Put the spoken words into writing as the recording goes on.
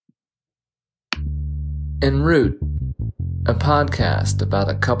NRooT, a podcast about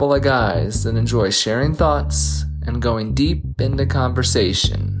a couple of guys that enjoy sharing thoughts and going deep into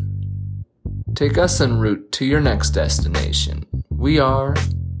conversation. Take us NRooT to your next destination. We are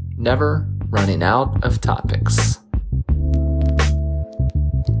never running out of topics.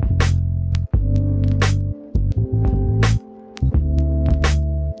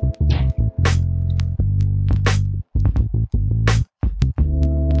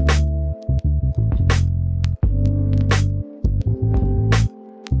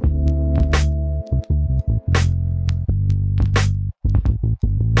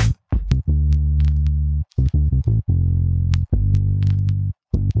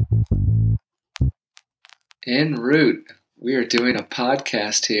 NRooT, we are doing a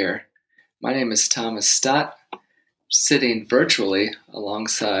podcast here. My name is Thomas Stott, sitting virtually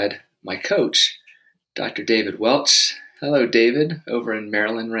alongside my coach, Dr. David Welch. Hello, David, over in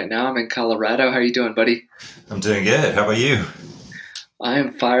Maryland right now. I'm in Colorado. How are you doing, buddy? I'm doing good. How about you? I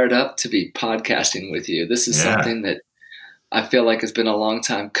am fired up to be podcasting with you. This is something that I feel like has been a long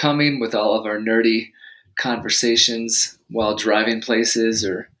time coming with all of our nerdy conversations while driving places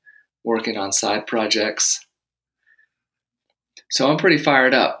or working on side projects. So I'm pretty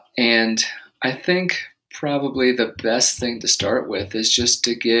fired up, and I think probably the best thing to start with is just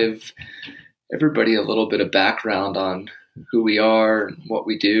to give everybody a little bit of background on who we are and what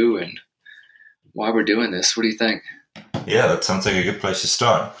we do and why we're doing this. What do you think? Yeah, that sounds like a good place to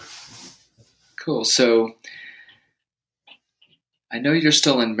start. Cool. So I know you're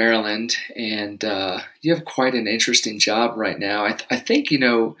still in Maryland, and you have quite an interesting job right now. I think,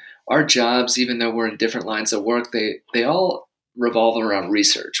 our jobs, even though we're in different lines of work, they all revolve around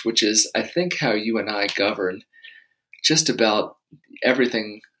research, which is, I think, how you and I govern just about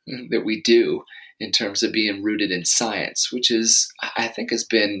everything that we do in terms of being rooted in science, which is, I think, has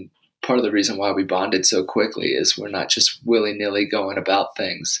been part of the reason why we bonded so quickly, is we're not just willy-nilly going about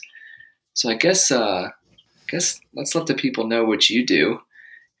things. So I guess let's let the people know what you do,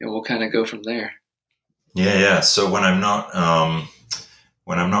 and we'll kind of go from there. Yeah. So when I'm not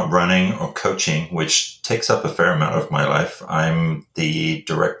running or coaching, which takes up a fair amount of my life, I'm the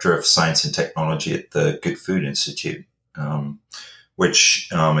Director of Science and Technology at the Good Food Institute, which,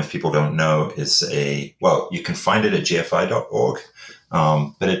 if people don't know, is you can find it at gfi.org,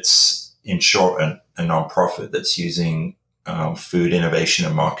 but it's, in short, a nonprofit that's using food innovation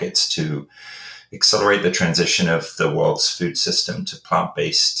and markets to accelerate the transition of the world's food system to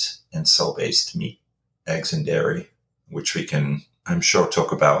plant-based and cell-based meat, eggs, and dairy, which we can, I'm sure,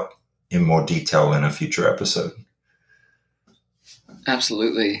 talk about in more detail in a future episode.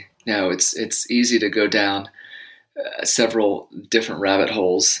 Absolutely. No, it's easy to go down several different rabbit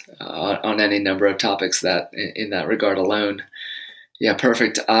holes on any number of topics that in that regard alone. Yeah,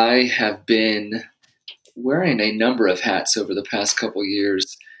 perfect. I have been wearing a number of hats over the past couple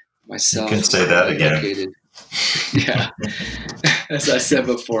years myself. You can say that again. Yeah. As I said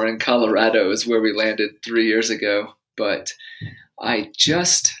before, in Colorado is where we landed 3 years ago, but I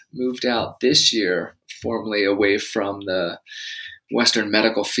just moved out this year, formally away from the Western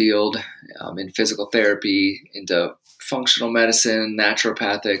medical field, in physical therapy, into functional medicine,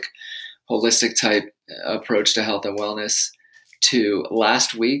 naturopathic, holistic type approach to health and wellness, to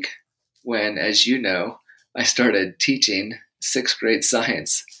last week when, as you know, I started teaching 6th grade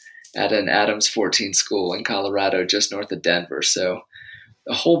science at an Adams 14 school in Colorado, just north of Denver. So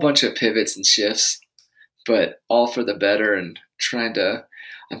a whole bunch of pivots and shifts, but all for the better, and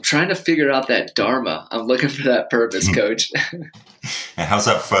I'm trying to figure out that Dharma. I'm looking for that purpose, Coach. And how's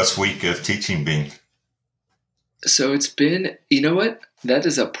that first week of teaching been? So it's been, you know what? That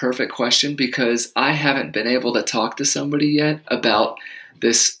is a perfect question, because I haven't been able to talk to somebody yet about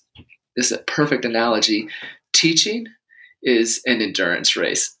this perfect analogy. Teaching is an endurance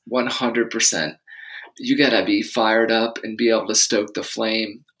race, 100%. You got to be fired up and be able to stoke the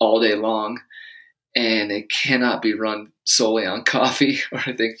flame all day long. And it cannot be run solely on coffee, or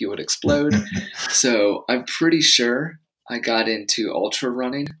I think you would explode. So I'm pretty sure I got into ultra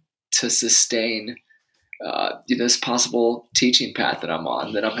running to sustain this possible teaching path that I'm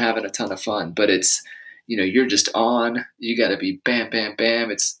on, that I'm having a ton of fun. But it's, you're just on. You got to be bam, bam,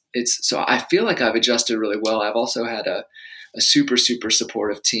 bam. It's so I feel like I've adjusted really well. I've also had a super, super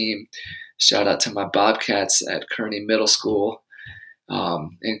supportive team. Shout out to my Bobcats at Kearney Middle School.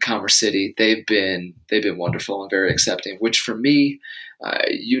 In Commerce City. They've been wonderful and very accepting, which for me,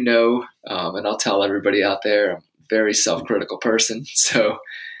 and I'll tell everybody out there, I'm a very self-critical person. So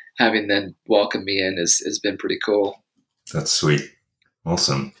having them welcome me in has been pretty cool. That's sweet.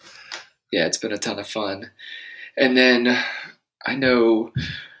 Awesome. Yeah, it's been a ton of fun. And then I know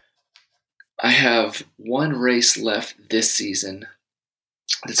I have one race left this season.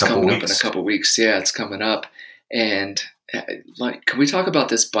 It's Couple coming up in a weeks. couple weeks. Yeah, it's coming up. And can we talk about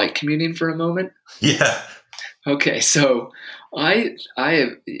this bike commuting for a moment? Yeah. Okay, so I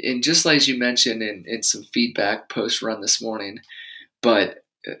have, and just like you mentioned in some feedback post run this morning, but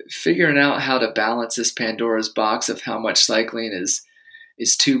figuring out how to balance this Pandora's box of how much cycling is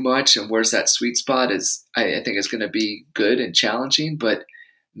too much and where's that sweet spot is I think is going to be good and challenging. But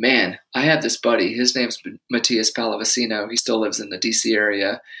man, I have this buddy. His name's Matthias Pallavicino. He still lives in the DC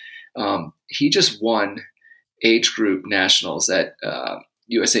area. He just won age group nationals at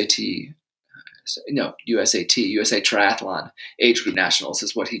USAT. No, USAT, USA Triathlon age group nationals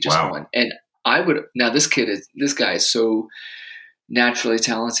is what he just Wow. won. And this guy is so naturally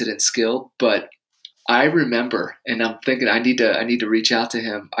talented and skilled, but I remember, and I'm thinking I need to reach out to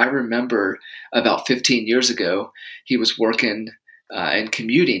him. I remember about 15 years ago, he was working and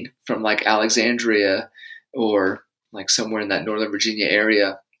commuting from like Alexandria or like somewhere in that Northern Virginia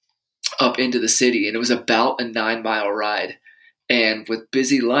area up into the city, and it was about a 9-mile ride. And with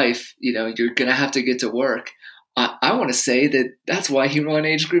busy life, you're gonna have to get to work. I want to say that's why he won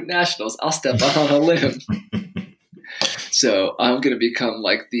age group nationals. I'll step out on a limb. So I'm gonna become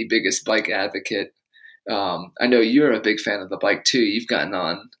like the biggest bike advocate. I know you're a big fan of the bike too. You've gotten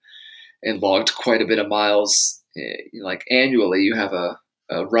on and logged quite a bit of miles. Like annually, you have a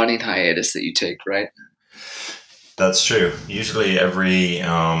running hiatus that you take, right? That's true. Usually every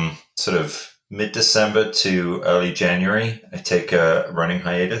sort of mid-December to early January, I take a running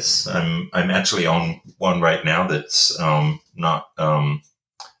hiatus. I'm actually on one right now that's not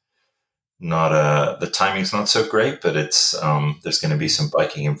the timing's not so great, but it's there's going to be some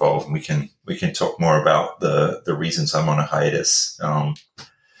biking involved, and we can talk more about the reasons I'm on a hiatus a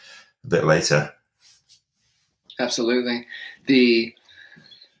bit later. Absolutely.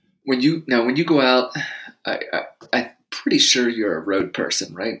 When you go out, I'm pretty sure you're a road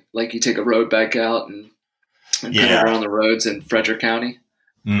person, right? Like you take a road bike out and pedal around the roads in Frederick County.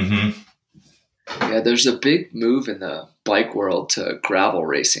 Mm-hmm. Yeah, there's a big move in the bike world to gravel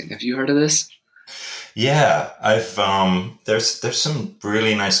racing. Have you heard of this? Yeah, I've there's some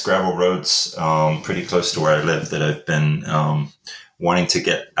really nice gravel roads pretty close to where I live that I've been wanting to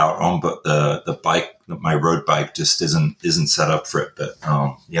get out on, but my road bike just isn't set up for it. But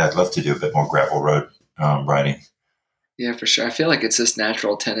yeah, I'd love to do a bit more gravel road riding. Yeah, for sure. I feel like it's this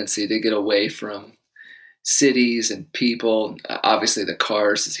natural tendency to get away from cities and people. Obviously, the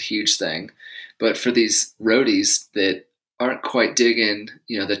cars is a huge thing, but for these roadies that aren't quite digging,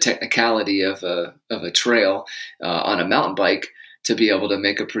 the technicality of a trail on a mountain bike, to be able to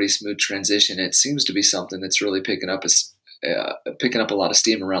make a pretty smooth transition, it seems to be something that's really picking up a lot of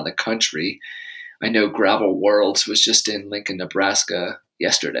steam around the country. I know Gravel Worlds was just in Lincoln, Nebraska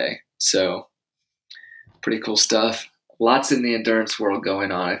yesterday, so pretty cool stuff. Lots in the endurance world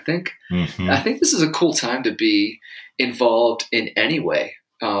going on. I think this is a cool time to be involved in any way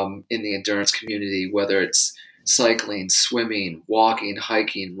in the endurance community, whether it's cycling, swimming, walking,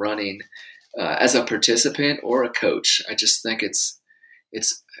 hiking, running, as a participant or a coach. I just think it's.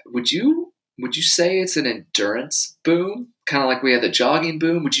 Would you say it's an endurance boom, kind of like we had the jogging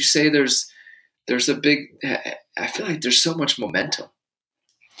boom? Would you say there's a big? I feel like there's so much momentum.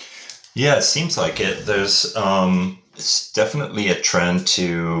 Yeah, it seems like it. There's it's definitely a trend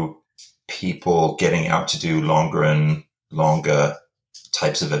to people getting out to do longer and longer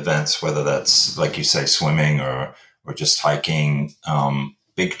types of events, whether that's, like you say, swimming or just hiking.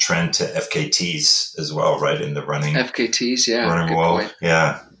 Big trend to FKTs as well, right? In the running FKTs, yeah, running world. Point.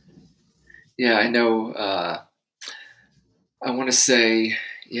 Yeah. Yeah, I know. I want to say,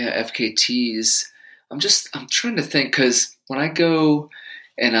 yeah, FKTs. I'm trying to think, because when I go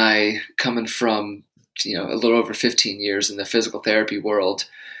and coming from, a little over 15 years in the physical therapy world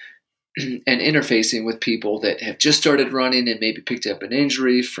and interfacing with people that have just started running and maybe picked up an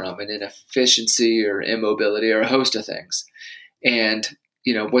injury from an inefficiency or immobility or a host of things. And,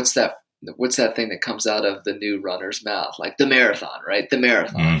 what's that thing that comes out of the new runner's mouth? Like the marathon, right? The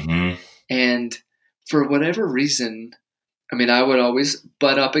marathon. Mm-hmm. And for whatever reason, I would always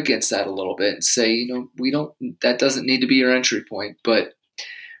butt up against that a little bit and say, that doesn't need to be your entry point. But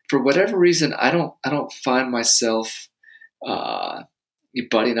for whatever reason, I don't find myself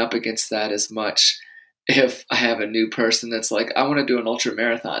butting up against that as much. If I have a new person that's like, I want to do an ultra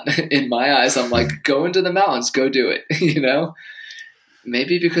marathon, in my eyes, I'm like, go into the mountains, go do it.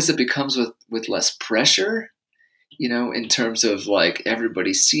 Maybe because it becomes with less pressure, in terms of like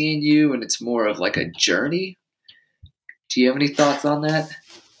everybody seeing you, and it's more of like a journey. Do you have any thoughts on that?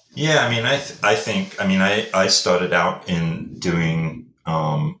 Yeah, I think I started out in doing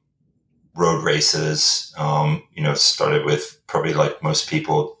road road races. Started with, probably like most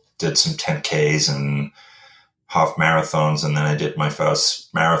people, did some 10Ks and half marathons, and then I did my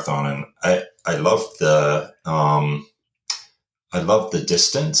first marathon. And I love the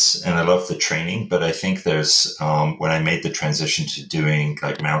distance and I love the training, but I think there's, when I made the transition to doing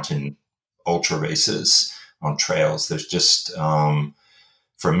like mountain ultra races on trails, there's just,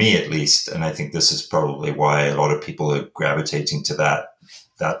 for me at least, and I think this is probably why a lot of people are gravitating to that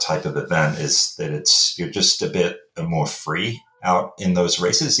type of event, is that you're just a bit more free out in those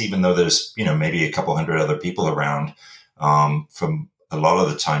races, even though there's, maybe a couple hundred other people around. From a lot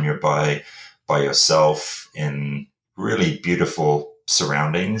of the time you're by yourself in really beautiful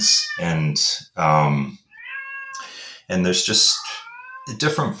surroundings, and there's just a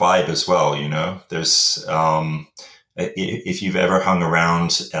different vibe as well. There's, if you've ever hung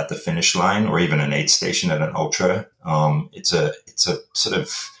around at the finish line or even an aid station at an ultra, it's a sort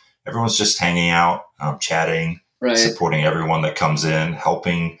of, everyone's just hanging out, chatting, right, supporting everyone that comes in,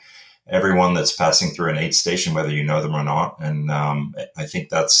 helping everyone that's passing through an aid station, whether you know them or not. And I think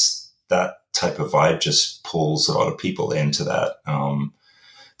that type of vibe just pulls a lot of people into that,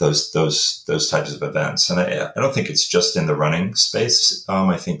 those types of events. And I don't think it's just in the running space.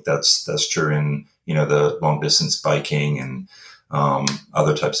 I think that's true in, the long distance biking and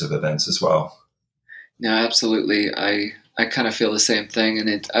other types of events as well. No, absolutely. I kind of feel the same thing.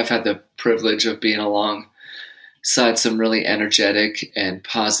 And I've had the privilege of being alongside some really energetic and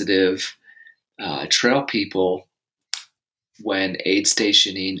positive trail people when aid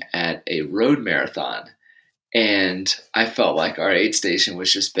stationing at a road marathon. And I felt like our aid station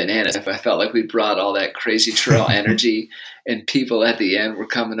was just bananas. I felt like we brought all that crazy trail energy, and people at the end were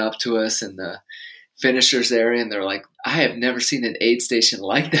coming up to us in the finishers area, and they're like, I have never seen an aid station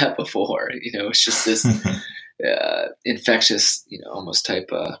like that before. It's just this infectious, almost type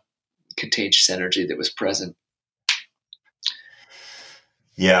of contagious energy that was present.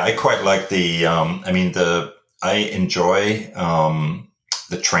 Yeah, I quite like I enjoy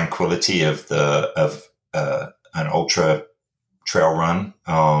the tranquility of an ultra trail run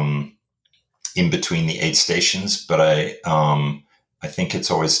in between the aid stations, but I think it's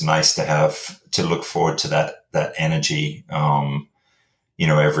always nice to look forward to that energy.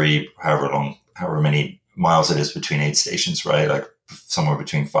 Every however many miles it is between aid stations, right? Like somewhere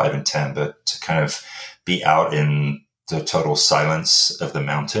between 5 and 10, but to kind of be out in the total silence of the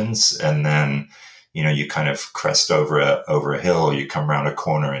mountains, and then you kind of crest over a hill, or you come around a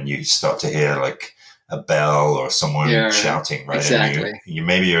corner and you start to hear like a bell or someone shouting, right? Exactly.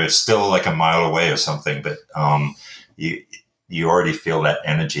 And you're still like a mile away or something, but you already feel that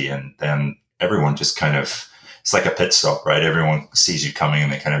energy, and then everyone just kind of, it's like a pit stop, right? Everyone sees you coming,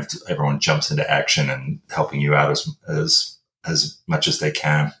 and everyone jumps into action and helping you out as much as they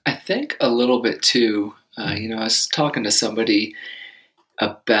can. I think a little bit too. I was talking to somebody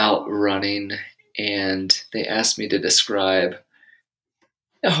about running, and they asked me to describe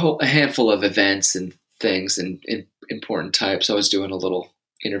a handful of events and things and important types. I was doing a little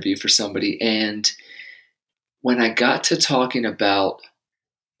interview for somebody, and when I got to talking about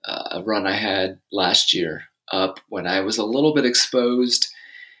a run I had last year up when I was a little bit exposed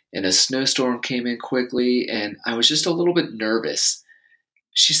and a snowstorm came in quickly and I was just a little bit nervous,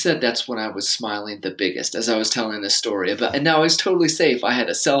 she said that's when I was smiling the biggest as I was telling this story about, and now I was totally safe. I had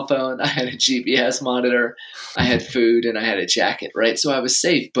a cell phone, I had a GPS monitor, I had food, and I had a jacket, right? So I was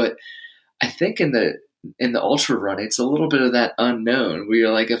safe. But I think in the ultra run, it's a little bit of that unknown where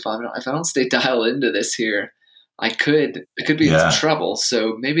you're like, if I don't stay dialed into this here, I could be in some trouble.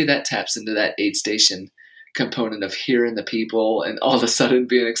 So maybe that taps into that aid station component of hearing the people and all of a sudden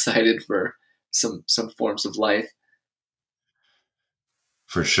being excited for some forms of life.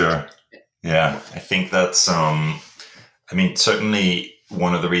 For sure. Yeah. I think that's, certainly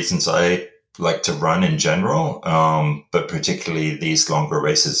one of the reasons I like to run in general, but particularly these longer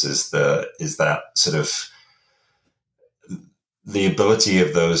races is that sort of the ability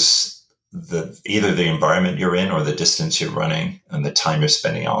of either the environment you're in or the distance you're running and the time you're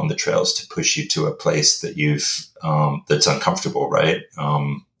spending out on the trails to push you to a place that that's uncomfortable, right?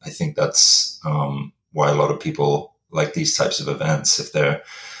 I think that's why a lot of people like these types of events. If they're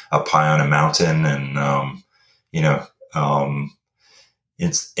up high on a mountain and,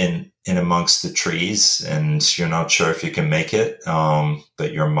 it's in amongst the trees and you're not sure if you can make it,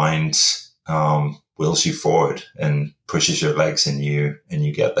 but your mind wills you forward and pushes your legs and you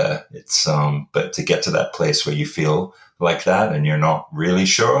get there. It's but to get to that place where you feel like that and you're not really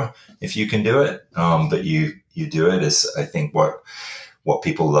sure if you can do it, but you do it is, I think, what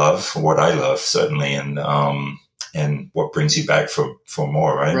people love, what I love certainly. And what brings you back for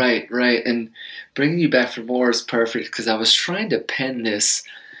more, right? Right. And bringing you back for more is perfect because I was trying to pen this,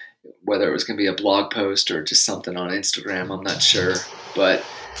 whether it was going to be a blog post or just something on Instagram, I'm not sure. But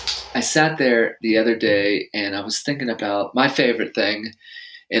I sat there the other day and I was thinking about my favorite thing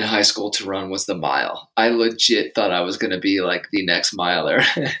in high school to run was the mile. I legit thought I was going to be like the next miler,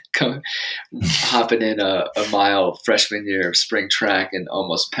 hopping in a mile freshman year of spring track and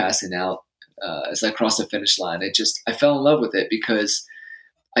almost passing out as I crossed the finish line. I fell in love with it because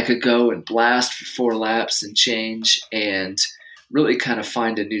I could go and blast for 4 laps and change and really kind of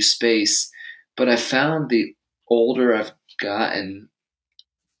find a new space. But I found the older I've gotten,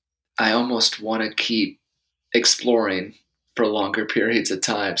 I almost want to keep exploring for longer periods of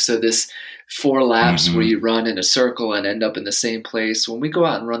time. So this 4 laps where you run in a circle and end up in the same place, when we go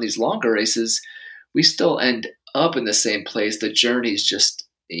out and run these longer races, we still end up in the same place. The journey's just,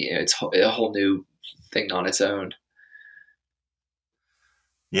 it's a whole new thing on its own.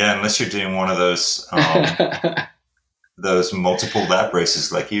 Yeah, unless you're doing one of those those multiple lap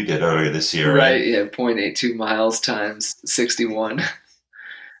races like you did earlier this year, right? Yeah, 0.82 miles times 61.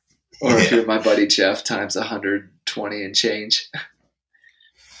 Or if you're my buddy Jeff, times 120 and change.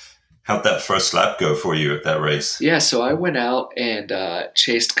 How'd that first lap go for you at that race? Yeah, so I went out and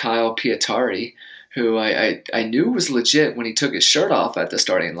chased Kyle Pietari, who I knew was legit when he took his shirt off at the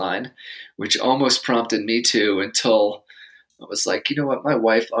starting line, which almost prompted me to, until I was like, you know what, my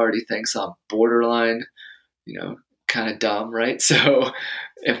wife already thinks I'm borderline, kind of dumb, right? So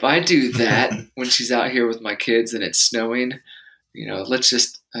if I do that when she's out here with my kids and it's snowing, let's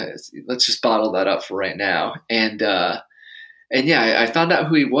just bottle that up for right now. And yeah, I found out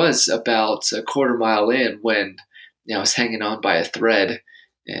who he was about a quarter mile in when I was hanging on by a thread,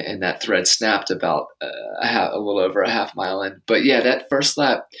 and that thread snapped about a little over a half mile in. But yeah, that first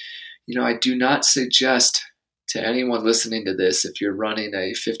lap, I do not suggest to anyone listening to this, if you're running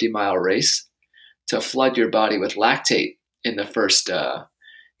a 50-mile race, to flood your body with lactate in the first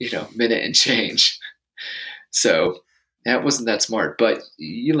minute and change. So that wasn't that smart, but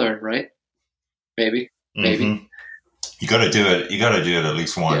you learn, right? Maybe. You got to do it. You got to do it at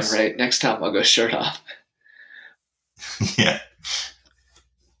least once. Yeah, right. Next time I'll go shirt off. Yeah.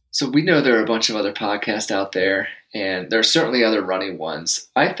 So we know there are a bunch of other podcasts out there, and there are certainly other running ones.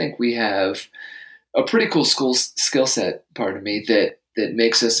 I think we have a pretty cool skill set, pardon me, that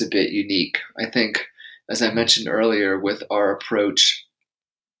makes us a bit unique. I think, as I mentioned earlier, with our approach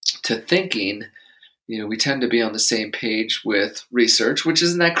to thinking, we tend to be on the same page with research, which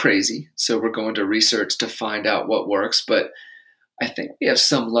isn't that crazy. So we're going to research to find out what works. But I think we have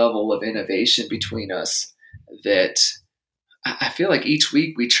some level of innovation between us that I feel like each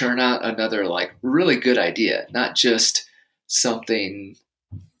week we churn out another really good idea, not just something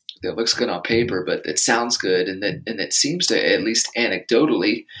that looks good on paper, but that sounds good and that seems to, at least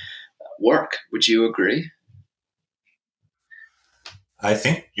anecdotally, work. Would you agree? I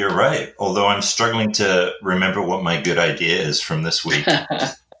think you're right, although I'm struggling to remember what my good idea is from this week.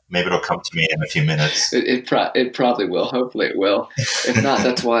 Maybe it'll come to me in a few minutes. It probably will. Hopefully it will. If not,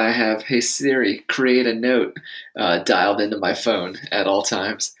 that's why I have, hey Siri, create a note dialed into my phone at all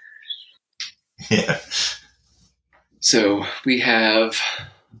times. Yeah. So we have,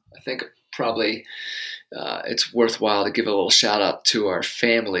 I think probably it's worthwhile to give a little shout out to our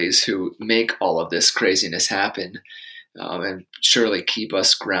families who make all of this craziness happen. And surely keep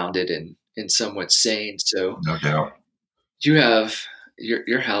us grounded and somewhat sane. So no doubt. You have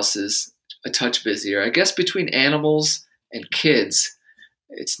your house is a touch busier. I guess between animals and kids,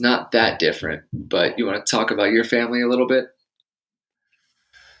 it's not that different. But you want to talk about your family a little bit?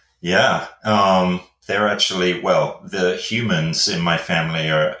 Yeah. They're actually, the humans in my family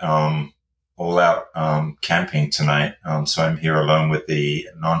are all out camping tonight. So I'm here alone with the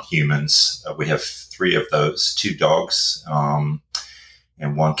non-humans. We have 3 of those, 2 dogs and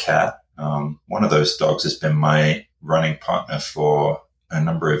 1 cat. One of those dogs has been my running partner for a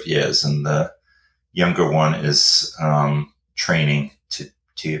number of years, and the younger one is training to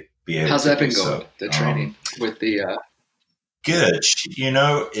be able How's to that been do going, so. the training with the... Good.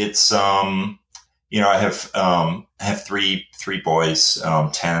 It's... I have 3 boys,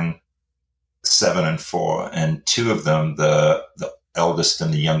 10, 7, and 4, and 2 of them, the eldest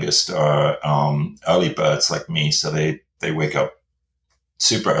and the youngest, are early birds like me, so they wake up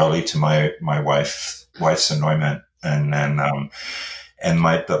super early to my wife's annoyment, and then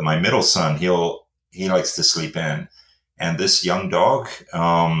but my middle son, he likes to sleep in, and this young dog,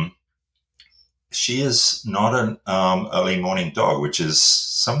 she is not an early morning dog, which is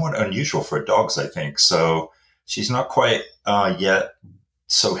somewhat unusual for dogs, I think. So she's not quite yet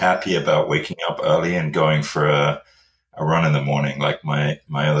so happy about waking up early and going for a run in the morning, like my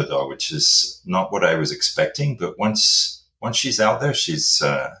other dog, which is not what I was expecting. But once she's out there, She's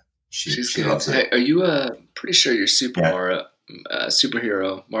she good. loves it. Hey, are you pretty sure you're Yeah.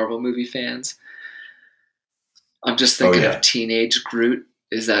 superhero Marvel movie fans? I'm just Oh thinking of yeah. teenage Groot.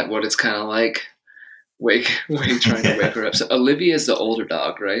 Is that what it's kind of like? Wake, trying to wake Yeah. her up. So Olivia is the older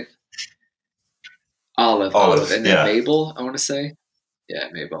dog, right? Olive, Olive. and then Yeah. Mabel. I want to say, yeah,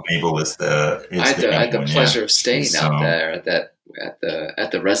 Mabel. Mabel I is had the the I young had the one. Yeah. pleasure of staying She's out there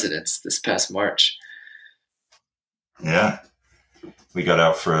at the residence this past March. yeah. We got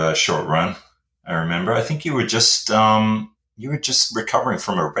out for a short run. I remember. I think you were just recovering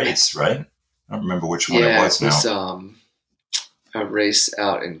from a race, right? I don't remember which one it Yeah, it was was now. a race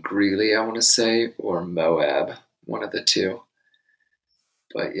out in Greeley, I want to say, or Moab, one of the two.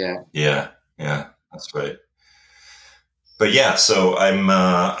 But yeah, Yeah, yeah, that's right. But yeah, so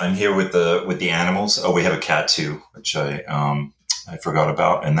I'm here with the animals. Oh, we have a cat too, which I forgot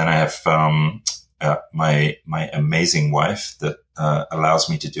about, and then I have my amazing wife that allows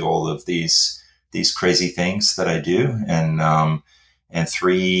me to do all of these crazy things that I do, and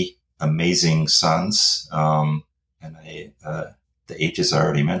three amazing sons. And the ages I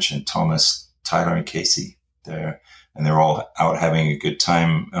already mentioned: Thomas, Tyler, and Casey. They're all out having a good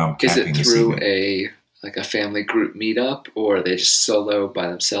time is it camping this through evening. a like a family group meetup, or are they just solo by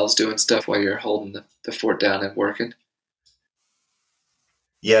themselves doing stuff while you're holding the fort down and working?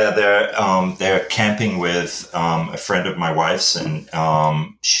 Yeah, they're camping with a friend of my wife's, and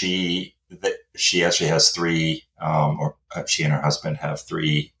she actually has three, or she and her husband have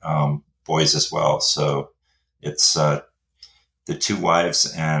three boys as well. So it's the two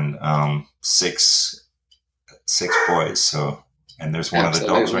wives and six boys. So and there's one of the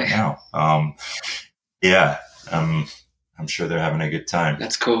dogs Absolutely. right now. Yeah, um, I'm sure they're having a good time.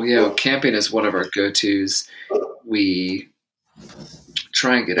 That's cool. Yeah, well, camping is one of our go-tos. We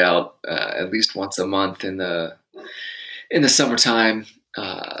try and get out at least once a month in the summertime.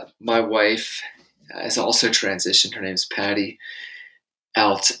 My wife has also transitioned. Her name's Patty,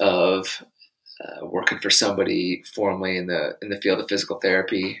 out of working for somebody formerly in the field of physical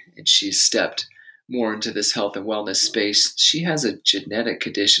therapy, and she's stepped more into this health and wellness space. She has a genetic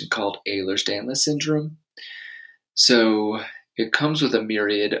condition called Ehlers-Danlos syndrome. So it comes with a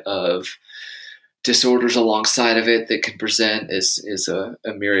myriad of disorders alongside of it that can present as a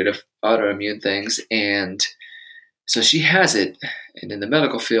myriad of autoimmune things. And so she has it. And in the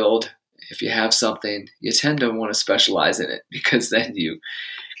medical field, if you have something, you tend to want to specialize in it because then you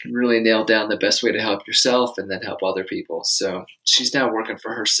can really nail down the best way to help yourself and then help other people. So she's now working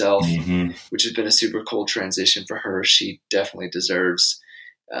for herself, Hmm. which has been a super cool transition for her. She definitely deserves,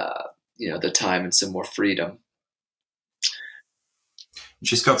 the time and some more freedom.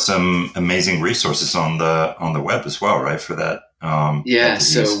 She's got some amazing resources on the web as well, right? For that Yeah,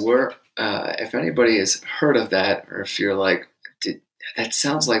 so disease. we're if anybody has heard of that, or if you're like, that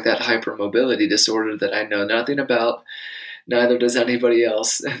sounds like that hypermobility disorder that I know nothing about, neither does anybody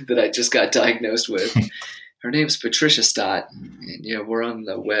else that I just got diagnosed with. Her name's Patricia Stott, and we're on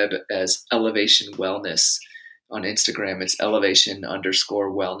the web as Elevation Wellness. On Instagram, it's elevation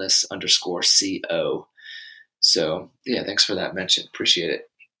underscore wellness underscore co. So yeah, thanks for that mention. Appreciate it.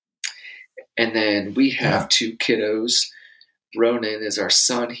 And then we have Yeah. two kiddos. Ronan is our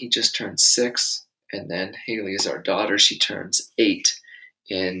son. He just turned 6. And then Haley is our daughter. She turns 8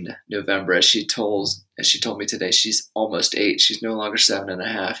 in November. As she told me today, she's almost 8. She's no longer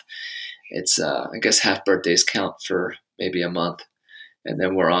 7.5. It's I guess half birthdays count for maybe a month, and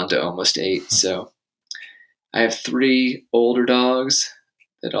then we're on to almost 8. So I have 3 older dogs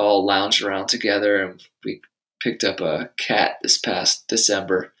that all lounge around together, and we picked up a cat this past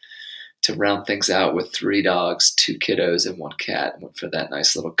December to round things out with 3 dogs, 2 kiddos, and 1 cat. Went for that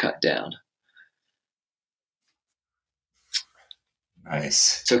nice little cut down.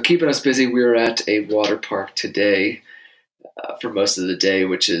 Nice. So keeping us busy, we were at a water park today for most of the day,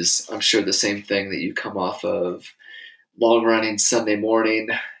 which is, I'm sure, the same thing that you come off of long running Sunday morning,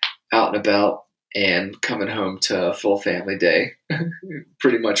 out and about, and coming home to a full family day,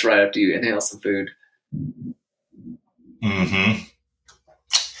 pretty much right after you inhale some food. Hmm.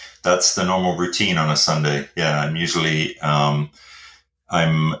 That's the normal routine on a Sunday. Yeah,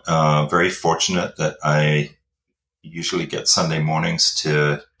 I'm very fortunate that I usually get Sunday mornings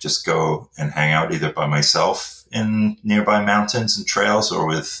to just go and hang out either by myself in nearby mountains and trails or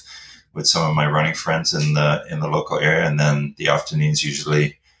with some of my running friends in the local area, and then the afternoons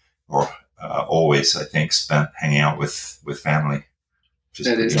usually or always I think spent hanging out with family, which is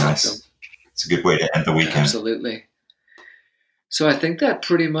That pretty is awesome. nice. It's a good way to end the weekend. Absolutely. So I think that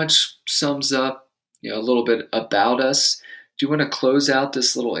pretty much sums up, a little bit about us. Do you want to close out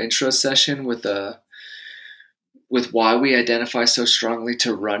this little intro session with why we identify so strongly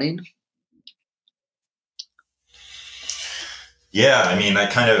to running? Yeah, I mean, I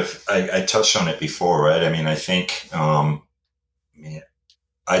touched on it before, right? I mean, I think I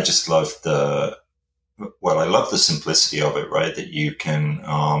just love I love the simplicity of it, right? That you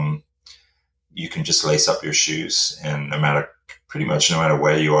can just lace up your shoes, and pretty much no matter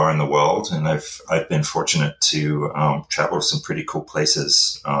where you are in the world. And I've been fortunate to travel to some pretty cool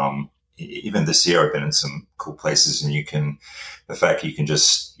places. Even this year, I've been in some cool places, and the fact you can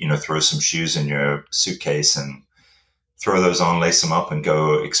just throw some shoes in your suitcase and throw those on, lace them up, and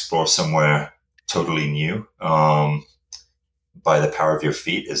go explore somewhere totally new by the power of your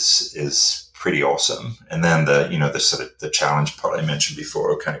feet is pretty awesome. And then the sort of the challenge part I mentioned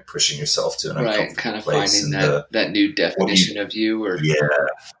before, kind of pushing yourself to an uncomfortable kind of place, finding that new definition of you, or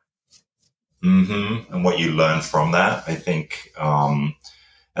and what you learn from that. I think, and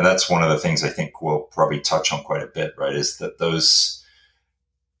that's one of the things I think we'll probably touch on quite a bit, right? Is that those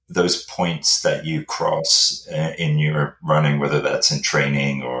points that you cross in your running, whether that's in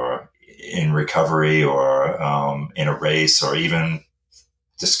training or in recovery or in a race, or even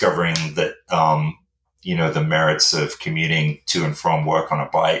discovering that, the merits of commuting to and from work on a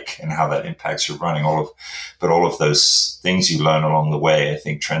bike and how that impacts your running, all of those things you learn along the way, I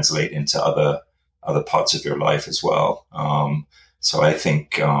think translate into other parts of your life as well. So I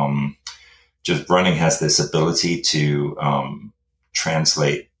think just running has this ability to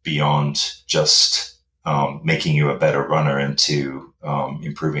translate beyond just making you a better runner into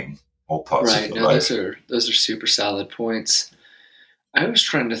improving all parts of your life. Those are super solid points. I was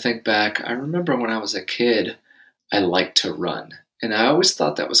trying to think back. I remember when I was a kid, I liked to run, and I always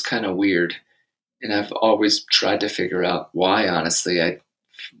thought that was kind of weird. And I've always tried to figure out why. Honestly,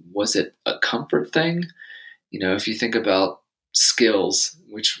 was it a comfort thing? If you think about skills,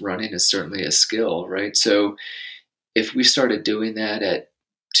 which running is certainly a skill, right? So if we started doing that at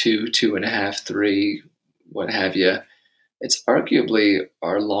 2, 2.5, 3, what have you, it's arguably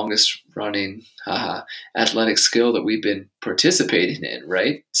our longest running athletic skill that we've been participating in,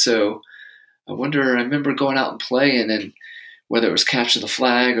 right? So I remember going out and playing, and whether it was capture the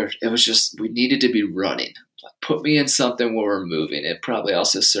flag or it was just we needed to be running. Put me in something where we're moving. It probably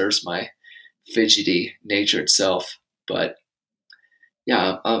also serves my fidgety nature itself. But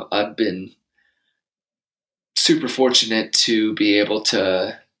yeah, I've been super fortunate to be able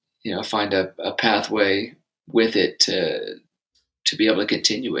to, find a pathway with it to be able to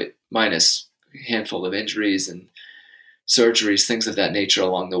continue it, minus a handful of injuries and surgeries, things of that nature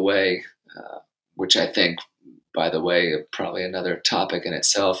along the way, which I think, by the way, probably another topic in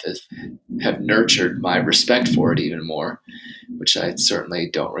itself, have nurtured my respect for it even more, which I certainly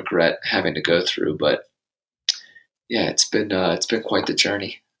don't regret having to go through. But yeah, it's been quite the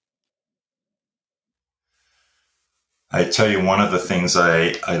journey. I tell you, one of the things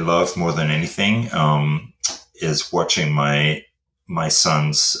I love more than anything is watching my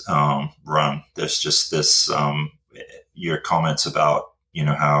sons run. There's just this your comments about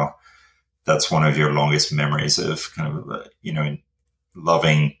how that's one of your longest memories of kind of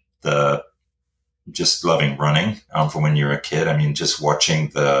loving running from when you were a kid. I mean, just watching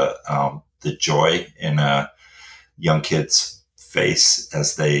the joy in a young kid's face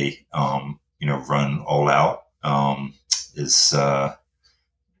as they run all out is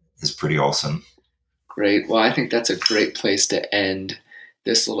pretty awesome. Great. Well, I think that's a great place to end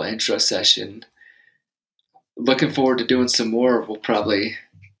this little intro session. Looking forward to doing some more. We'll probably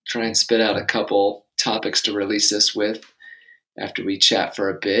try and spit out a couple topics to release this with after we chat for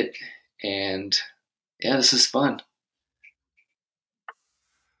a bit. And yeah, this is fun.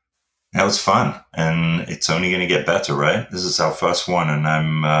 That was fun, and it's only going to get better, right? This is our first one, and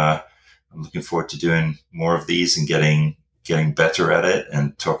I'm looking forward to doing more of these and getting better at it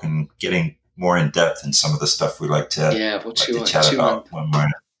and getting more in depth in some of the stuff we like to chat about when we're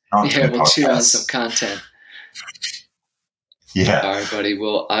on we'll chew on some content. Yeah. All right, buddy.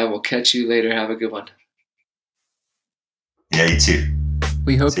 Well, I will catch you later. Have a good one. Yeah, you too.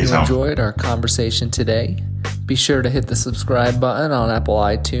 We hope you enjoyed our conversation today. Be sure to hit the subscribe button on Apple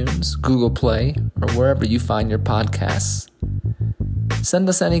iTunes, Google Play, or wherever you find your podcasts. Send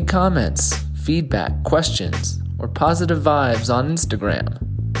us any comments, feedback, questions, or positive vibes on Instagram.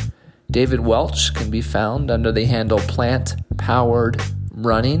 David Welch can be found under the handle Plant Powered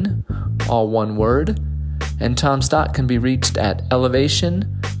Running, all one word, and Tom Stott can be reached at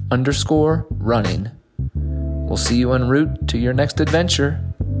elevation_running. We'll see you en route to your next adventure.